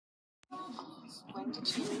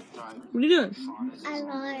What are you doing? I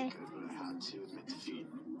love it.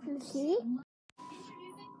 See?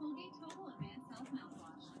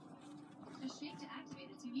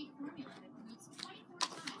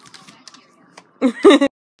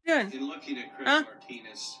 Doing? In looking at Chris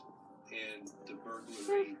Martinez and the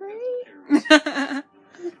burglary of the Paris.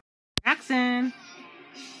 Jackson.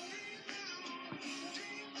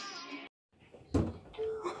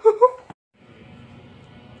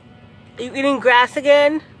 You eating grass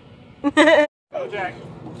again? Oh, Jack.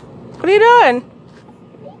 What are you doing?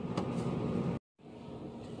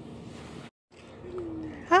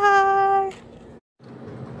 Hi.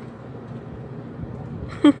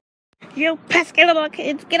 You pesky little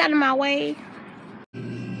kids, get out of my way. I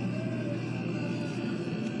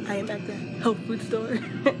am at the health food store.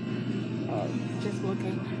 Just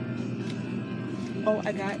looking. Oh,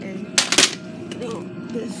 I got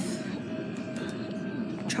this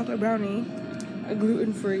chocolate brownie,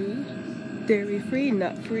 gluten-free, dairy-free,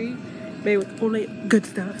 nut-free, made with only good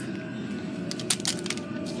stuff.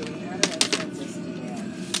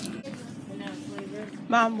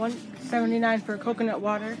 Mom, $1.79 for coconut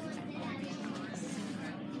water.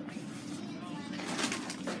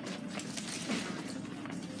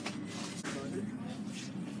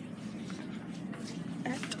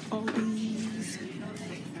 At Aldi's.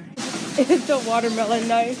 It's a watermelon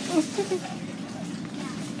knife.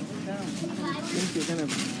 You're gonna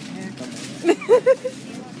hack them.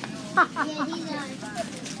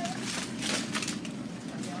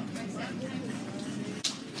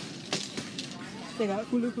 They got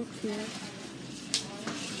hula hoops here.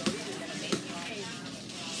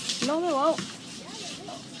 No, they won't.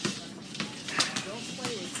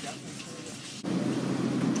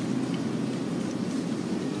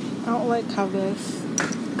 I don't like how this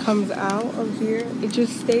comes out of here. It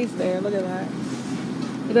just stays there. Look at that.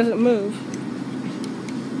 It doesn't move.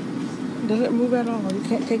 It doesn't move at all. You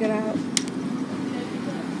can't take it out.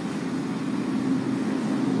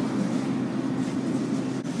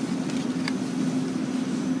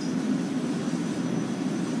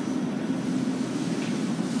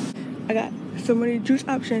 I got so many juice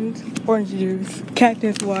options. Orange juice,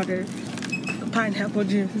 cactus water, pineapple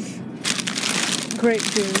juice, grape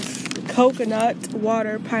juice, coconut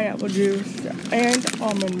water, pineapple juice, and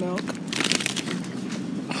almond milk.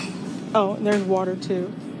 Oh, there's water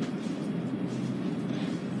too.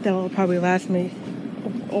 That will probably last me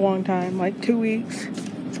a long time, like 2 weeks,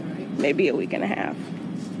 maybe a week and a half.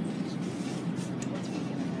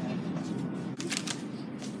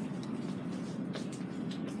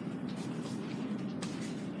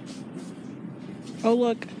 Oh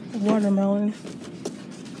look, watermelon.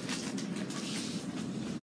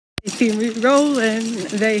 They see me rolling,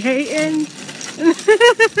 they hating.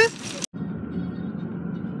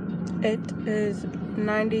 It is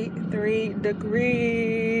 93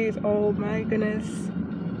 degrees. Oh my goodness.